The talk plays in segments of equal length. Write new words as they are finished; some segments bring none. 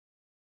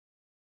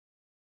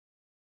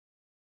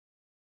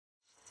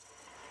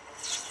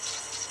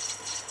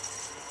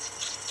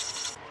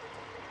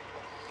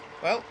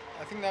Well,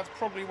 I think that's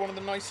probably one of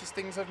the nicest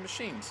things I've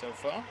machined so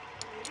far.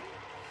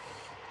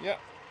 Yeah.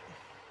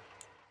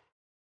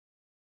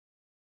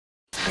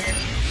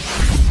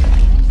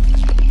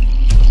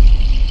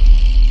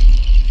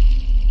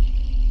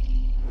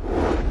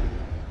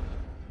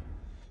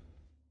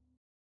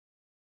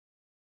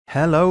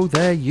 Hello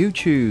there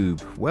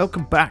YouTube!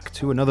 Welcome back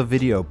to another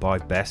video by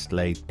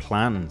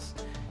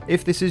BestLathePlans.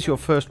 If this is your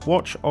first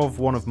watch of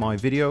one of my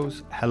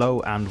videos, hello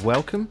and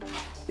welcome.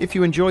 If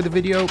you enjoy the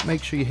video,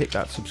 make sure you hit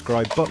that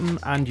subscribe button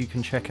and you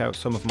can check out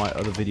some of my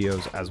other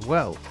videos as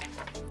well.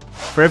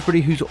 For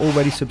everybody who's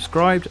already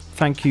subscribed,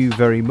 thank you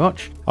very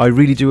much. I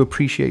really do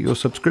appreciate your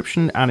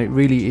subscription and it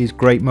really is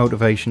great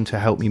motivation to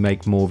help me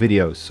make more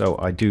videos, so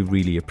I do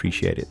really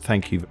appreciate it.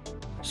 Thank you.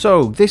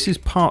 So this is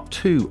part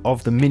 2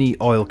 of the mini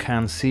oil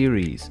can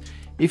series.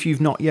 If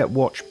you've not yet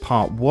watched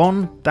part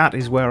 1, that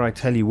is where I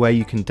tell you where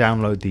you can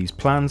download these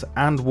plans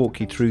and walk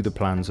you through the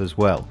plans as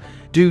well.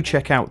 Do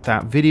check out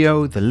that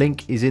video, the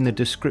link is in the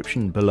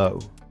description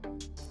below.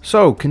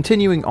 So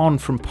continuing on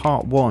from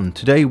part 1,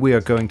 today we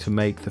are going to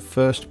make the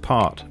first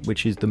part,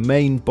 which is the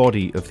main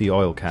body of the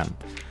oil can.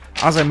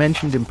 As I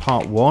mentioned in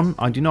part 1,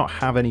 I do not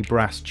have any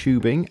brass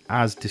tubing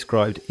as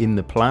described in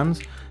the plans,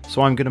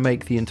 so I'm going to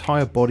make the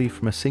entire body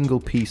from a single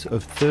piece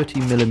of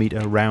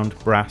 30mm round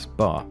brass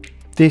bar.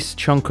 This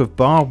chunk of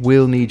bar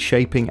will need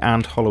shaping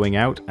and hollowing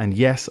out, and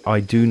yes,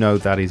 I do know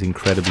that is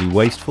incredibly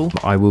wasteful.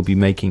 I will be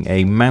making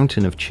a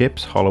mountain of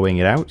chips hollowing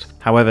it out.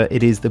 However,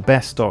 it is the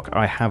best stock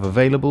I have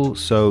available,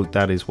 so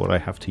that is what I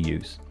have to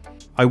use.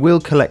 I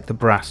will collect the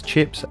brass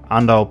chips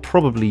and I'll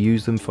probably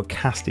use them for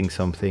casting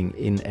something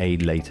in a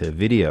later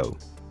video.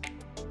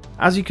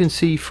 As you can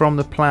see from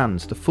the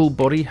plans, the full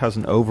body has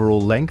an overall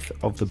length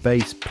of the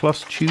base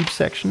plus tube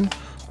section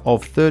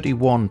of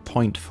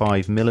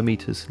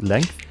 31.5mm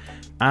length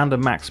and a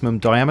maximum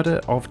diameter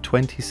of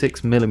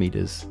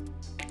 26mm.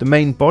 The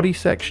main body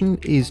section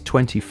is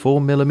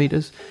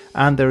 24mm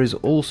and there is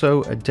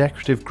also a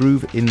decorative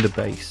groove in the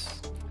base.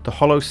 The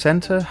hollow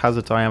center has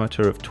a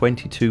diameter of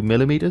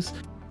 22mm,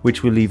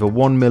 which will leave a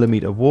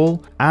 1mm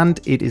wall, and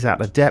it is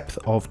at a depth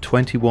of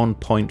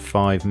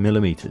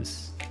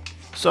 21.5mm.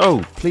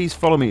 So please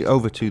follow me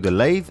over to the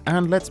lathe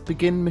and let's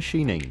begin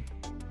machining.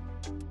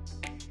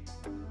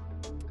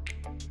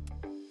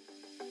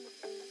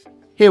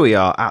 Here we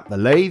are at the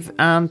lathe,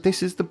 and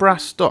this is the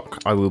brass stock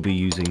I will be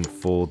using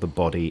for the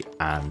body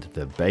and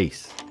the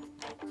base.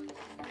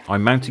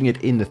 I'm mounting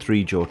it in the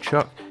 3-jaw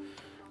chuck,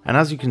 and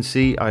as you can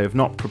see I have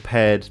not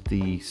prepared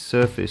the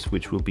surface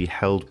which will be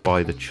held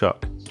by the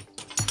chuck.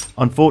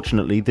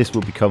 Unfortunately, this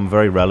will become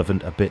very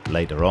relevant a bit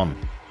later on.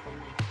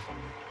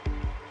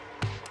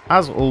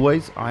 As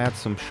always, I add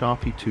some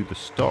Sharpie to the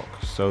stock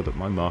so that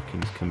my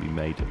markings can be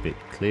made a bit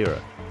clearer.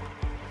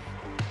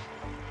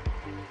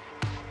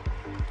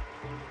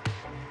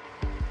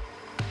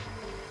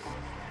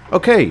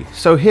 Okay,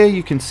 so here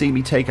you can see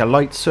me take a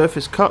light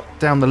surface cut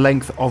down the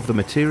length of the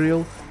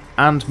material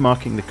and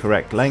marking the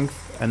correct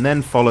length, and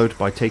then followed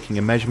by taking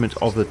a measurement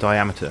of the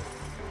diameter.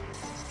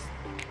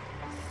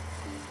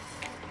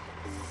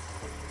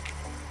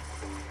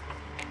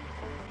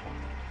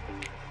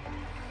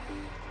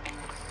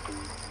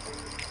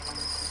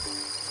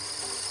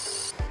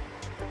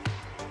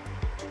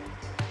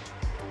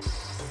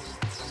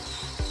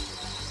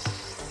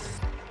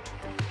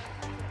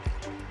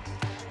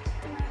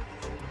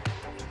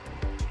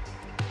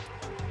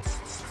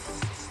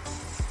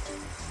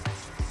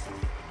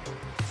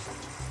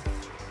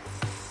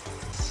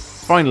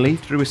 Finally,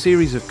 through a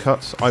series of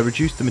cuts, I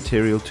reduced the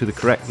material to the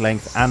correct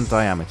length and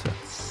diameter.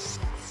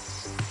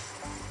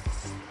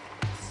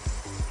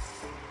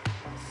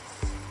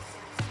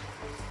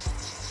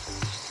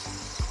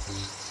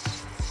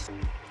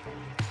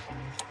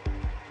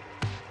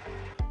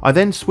 I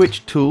then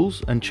switched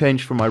tools and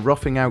changed from my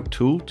roughing out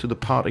tool to the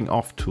parting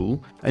off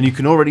tool, and you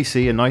can already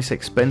see a nice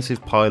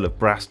expensive pile of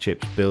brass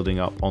chips building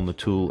up on the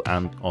tool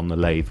and on the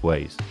lathe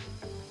ways.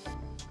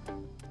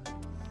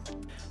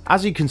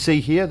 As you can see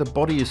here, the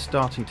body is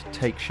starting to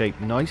take shape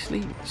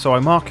nicely, so I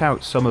mark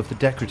out some of the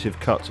decorative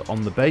cuts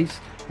on the base,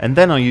 and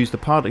then I use the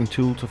parting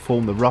tool to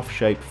form the rough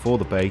shape for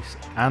the base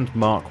and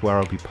mark where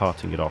I'll be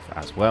parting it off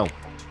as well.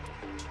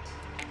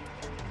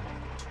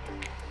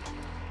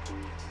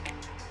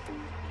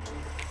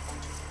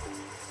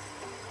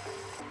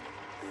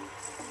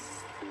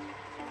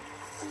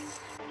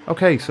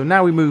 Okay, so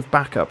now we move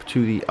back up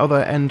to the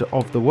other end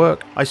of the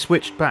work. I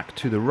switched back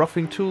to the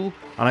roughing tool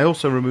and I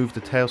also removed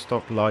the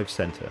tailstock live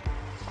center.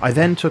 I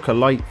then took a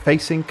light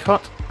facing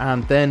cut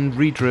and then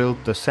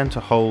re-drilled the center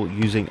hole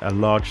using a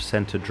large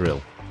center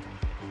drill.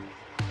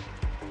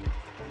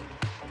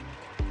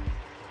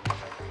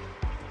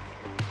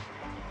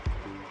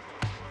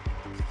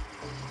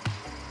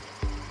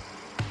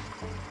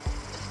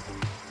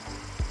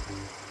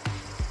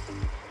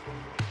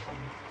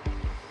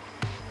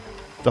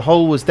 The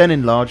hole was then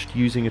enlarged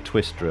using a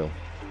twist drill.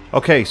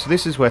 Okay, so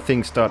this is where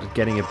things started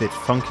getting a bit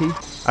funky.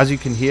 As you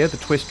can hear, the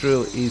twist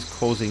drill is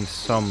causing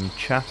some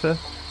chatter,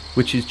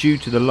 which is due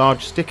to the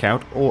large stick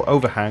out or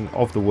overhang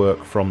of the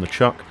work from the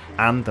chuck,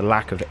 and the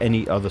lack of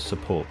any other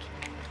support.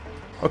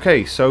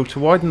 Okay, so to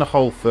widen the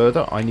hole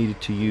further I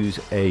needed to use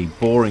a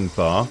boring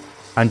bar,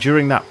 and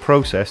during that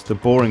process the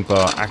boring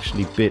bar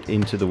actually bit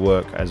into the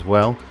work as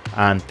well,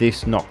 and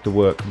this knocked the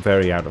work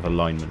very out of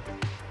alignment.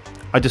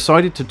 I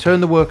decided to turn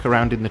the work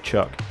around in the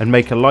chuck and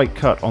make a light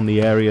cut on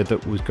the area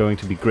that was going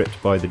to be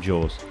gripped by the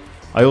jaws.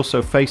 I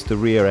also faced the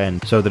rear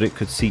end so that it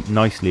could seat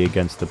nicely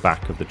against the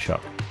back of the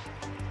chuck.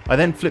 I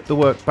then flipped the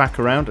work back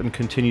around and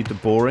continued the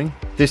boring,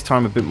 this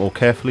time a bit more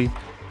carefully,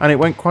 and it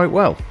went quite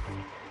well.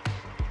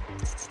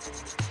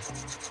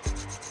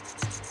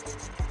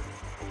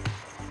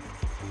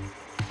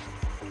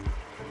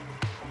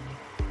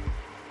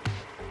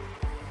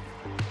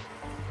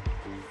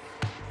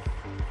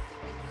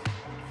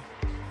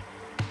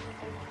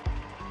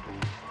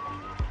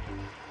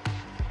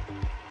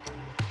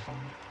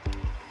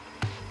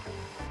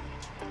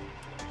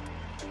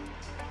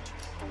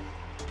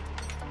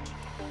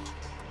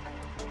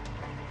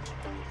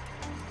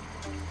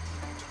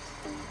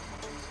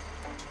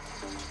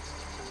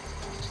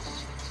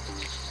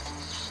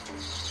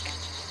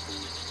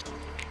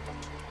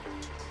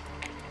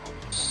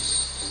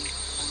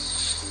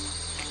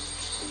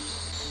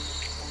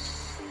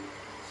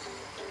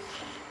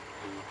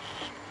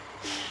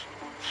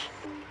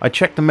 I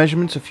checked the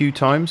measurements a few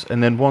times,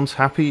 and then once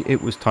happy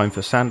it was time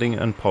for sanding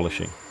and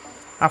polishing.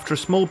 After a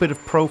small bit of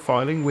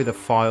profiling with a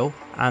file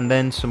and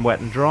then some wet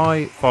and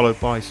dry followed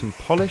by some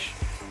polish,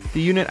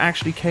 the unit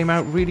actually came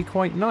out really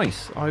quite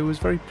nice. I was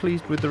very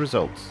pleased with the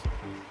results.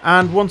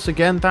 And once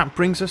again that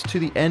brings us to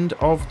the end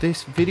of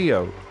this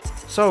video.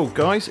 So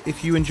guys,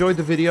 if you enjoyed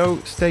the video,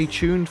 stay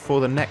tuned for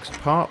the next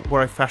part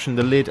where I fashion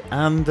the lid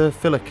and the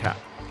filler cap.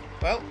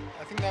 Well,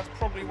 I think that's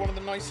probably one of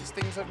the nicest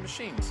things I've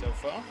machined so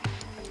far.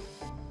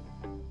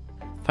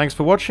 Thanks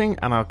for watching,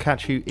 and I'll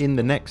catch you in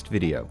the next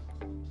video.